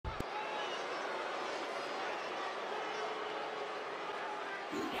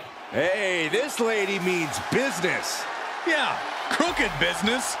Hey, this lady means business. Yeah, crooked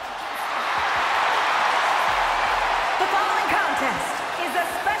business. The following contest is a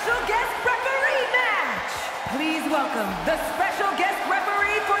special guest referee match. Please welcome the special guest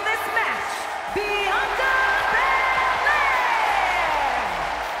referee for this match, Bianca Belair.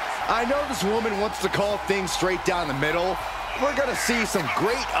 I know this woman wants to call things straight down the middle. We're gonna see some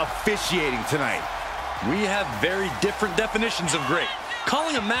great officiating tonight. We have very different definitions of great.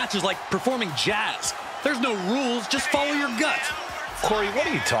 Calling a match is like performing jazz. There's no rules, just follow your gut. Corey, what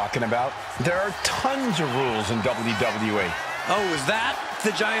are you talking about? There are tons of rules in WWE. Oh, is that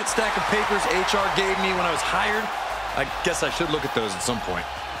the giant stack of papers HR gave me when I was hired? I guess I should look at those at some point.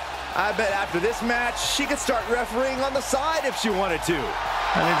 I bet after this match, she could start refereeing on the side if she wanted to.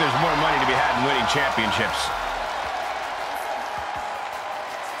 I think there's more money to be had in winning championships.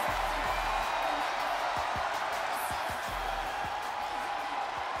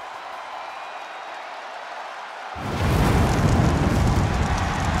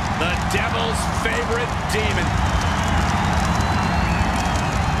 Devil's favorite demon.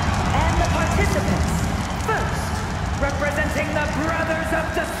 And the participants, first, representing the Brothers of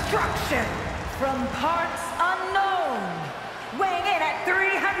Destruction, from parts unknown, weighing in at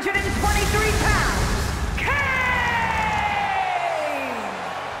 323 pounds, Kane!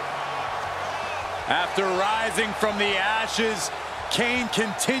 After rising from the ashes, Kane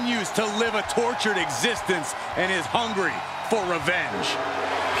continues to live a tortured existence and is hungry for revenge.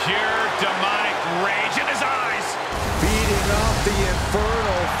 Pure demonic rage in his eyes. Beating off the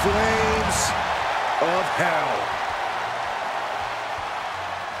infernal flames of hell.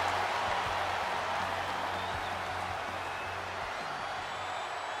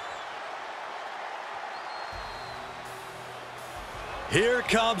 Here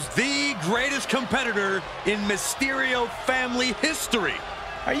comes the greatest competitor in Mysterio family history.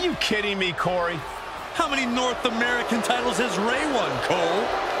 Are you kidding me, Corey? How many North American titles has Ray won, Cole?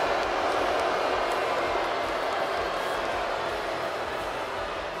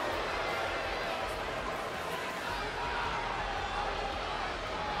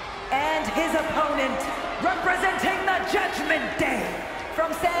 And his opponent, representing the Judgment Day,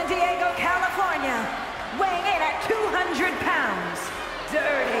 from San Diego, California, weighing in at 200 pounds,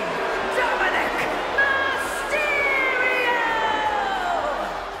 Dirty Dominik Mysterio!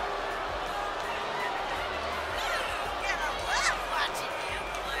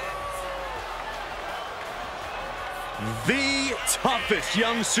 The toughest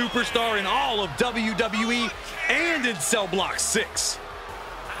young superstar in all of WWE and in Cell Block 6.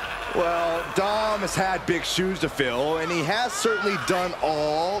 Well, Dom has had big shoes to fill, and he has certainly done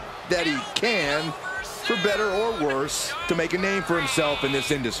all that he can, for better or worse, to make a name for himself in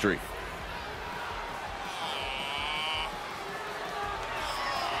this industry.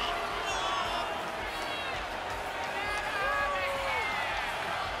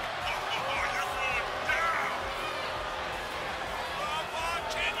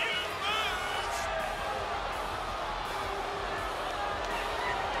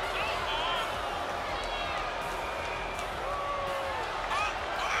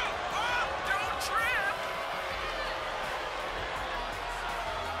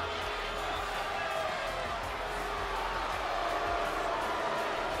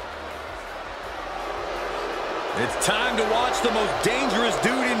 It's time to watch the most dangerous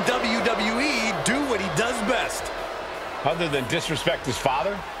dude in WWE do what he does best. Other than disrespect his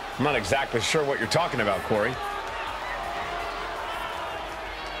father? I'm not exactly sure what you're talking about, Corey.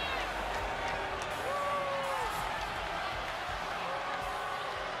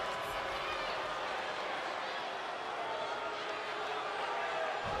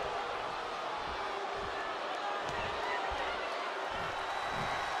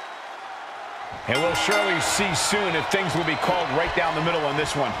 And we'll surely see soon if things will be called right down the middle on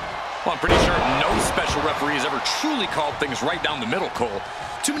this one. Well, I'm pretty sure no special referee has ever truly called things right down the middle, Cole.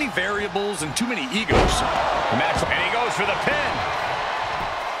 Too many variables and too many egos. And he goes for the pin.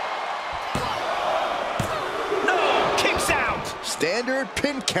 No, kicks out. Standard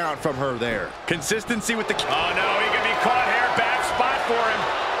pin count from her there. Consistency with the... Oh, no, he can be caught here. Bad spot for him.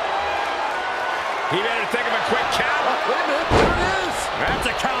 He better think of a quick count. Wait a minute, there it is.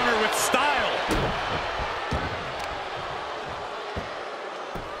 That's a counter with style.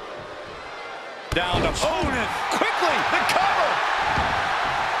 Down opponent. Quickly, the cover.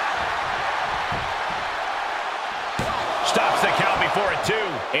 Stops the count before it, too.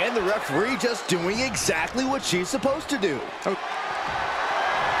 And the referee just doing exactly what she's supposed to do. Bear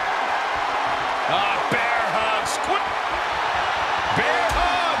hug. Bear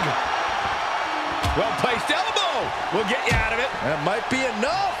hug. Well-placed elbow. will get you out of it. That might be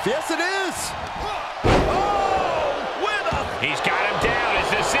enough. Yes, it is. Oh, he's got him down. Is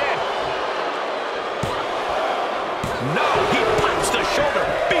this it? No, he pops the shoulder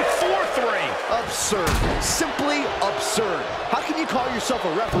before 3. Absurd. Simply absurd. How can you call yourself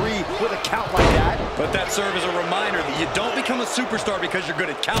a referee with a count like that? But that serve is a reminder that you don't become a superstar because you're good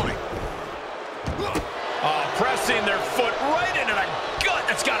at counting. Pressing their foot right into the gut.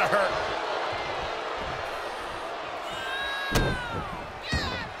 That's got to hurt.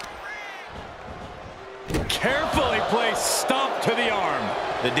 Carefully placed stomp to the arm.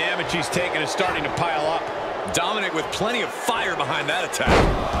 The damage he's taken is starting to pile up. Dominik with plenty of fire behind that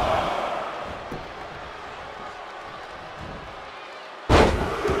attack.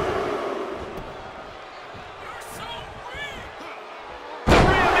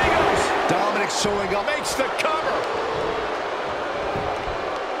 Showing up. Makes the cover.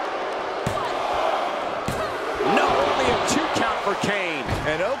 No, only a 2 count for Kane.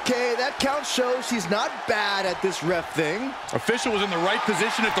 And okay, that count shows he's not bad at this ref thing. Official was in the right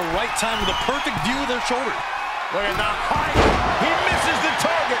position at the right time with a perfect view of their shoulder. Look at the height. He misses the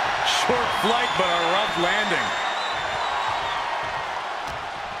target. Short flight, but a rough landing.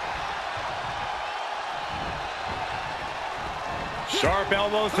 Sharp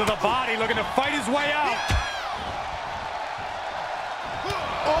elbows to the body, looking to fight his way out.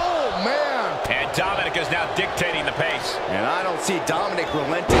 Oh, man. And Dominik is now dictating the pace. And I don't see Dominik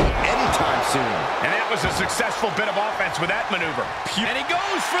relenting anytime soon. And that was a successful bit of offense with that maneuver. And he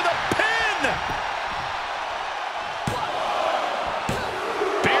goes for the pin.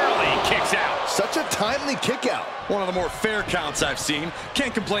 Barely kicks out. Such a timely kick out. One of the more fair counts I've seen.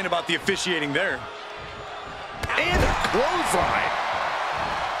 Can't complain about the officiating there. And a clothesline.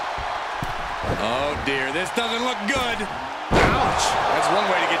 Oh, dear. This doesn't look good. Ouch. That's one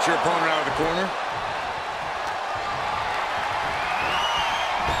way to get your opponent out of the corner.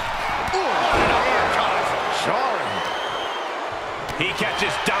 Jarring. He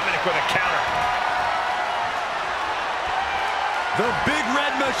catches Dominik with a counter. The Big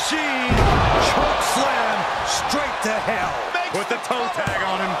Red Machine. Choke slam straight to hell. With the toe tag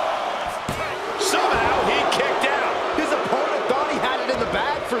on him. Somehow he kicked out. His opponent thought he had it in the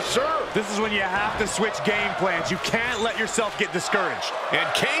bag for sure. This is when you have to switch game plans. You can't let yourself get discouraged. And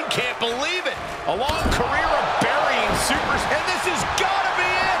Kane can't believe it. A long career of burying supers, and this has got to be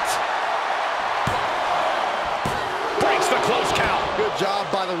it. Breaks the close count. Good job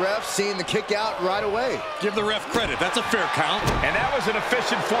by the ref seeing the kick out right away. Give the ref credit. That's a fair count. And that was an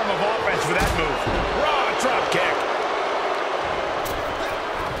efficient form of offense for that move. Raw drop kick.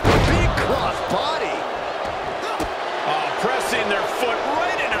 Big cross body. Pressing their foot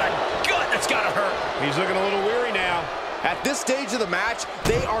right into the gut. That's got to hurt. He's looking a little weary now. At this stage of the match,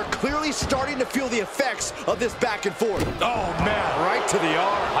 they are clearly starting to feel the effects of this back and forth. Oh, man. Right to the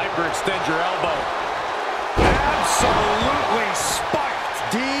arm. Hyperextend your elbow. Absolutely spiked.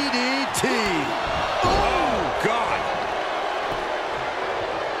 DDT. Oh, God.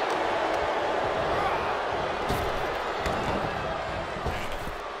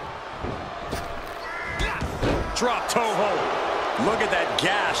 Drop toe hold. Look at that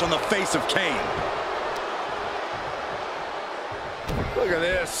gash on the face of Kane. Look at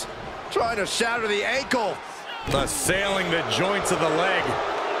this. Trying to shatter the ankle. Assailing the joints of the leg.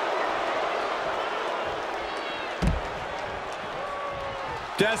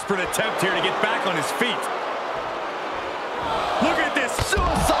 Desperate attempt here to get back on his feet. Look at this.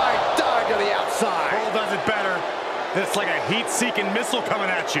 Suicide dive to the outside. Cole does it better. It's like a heat-seeking missile coming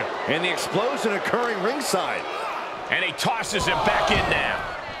at you. And the explosion occurring ringside. And he tosses him back in now.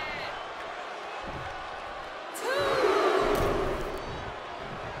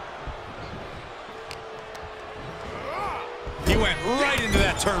 He went right into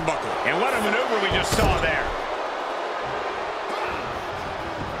that turnbuckle. And what a maneuver we just saw there.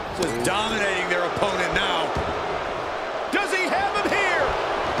 Just dominating their opponent now. Does he have him here?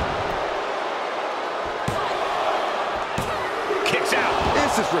 Kicks out.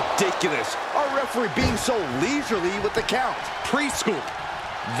 This is ridiculous. Our referee being so leisurely with the count. Preschool.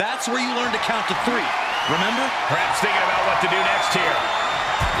 That's where you learn to count to 3. Remember? Perhaps thinking about what to do next here.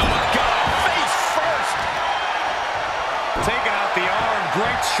 Oh, my God. Face first. Taking out the arm.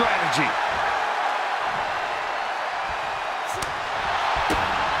 Great strategy.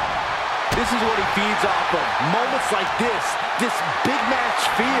 This is what he feeds off of. Moments like this big match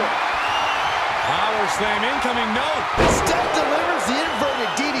feel. Power slam incoming, no. The step delivers the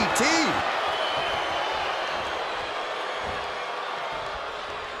inverted DDT.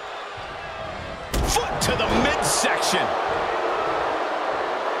 Foot to the midsection.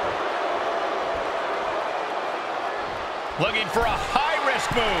 Looking for a high-risk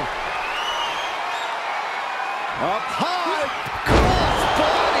move. Up high, cross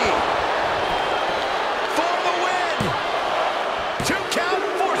body for the win. 2 count,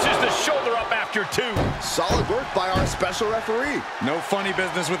 forces the shoulder up after 2. Solid work by our special referee. No funny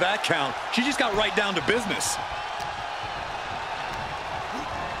business with that count. She just got right down to business.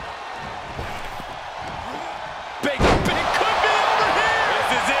 Big, it could be over here.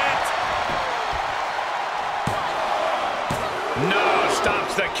 This is it. No,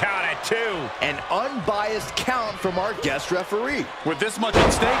 stops the count at 2. An unbiased count from our guest referee. With this much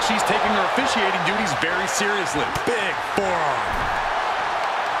at stake, she's taking her officiating duties very seriously. Big forearm.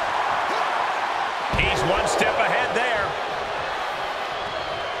 He's 1 step ahead there.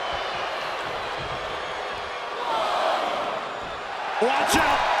 Watch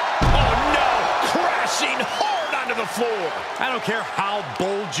out. Oh, no. Crashing hard onto the floor. I don't care how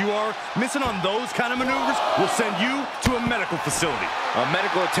bold you are. Missing on those kind of maneuvers will send you to a medical facility.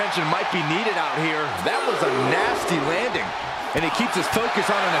 Medical attention might be needed out here. That was a nasty landing. And he keeps his focus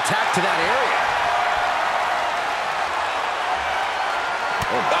on an attack to that area.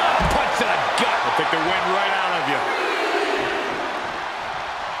 Oh, punch to the gut. I'll take the wind right out of you.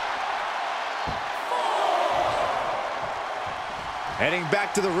 Heading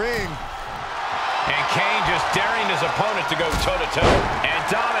back to the ring. And Kane just daring his opponent to go toe-to-toe. And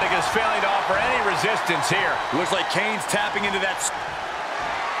Dominik is failing to offer any resistance here. Looks like Kane's tapping into that.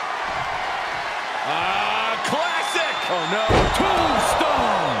 Classic! Oh, no.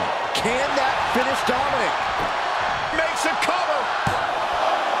 Tombstone! Can that finish Dominik? Makes a cover.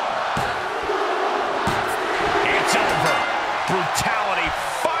 It's over. Brutality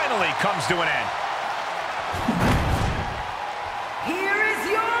finally comes to an end. Here is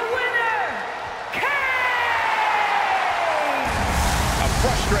your winner, Kane! A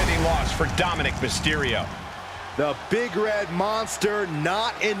frustrating loss for Dominik Mysterio. The big red monster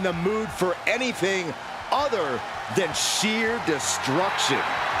not in the mood for anything other than sheer destruction.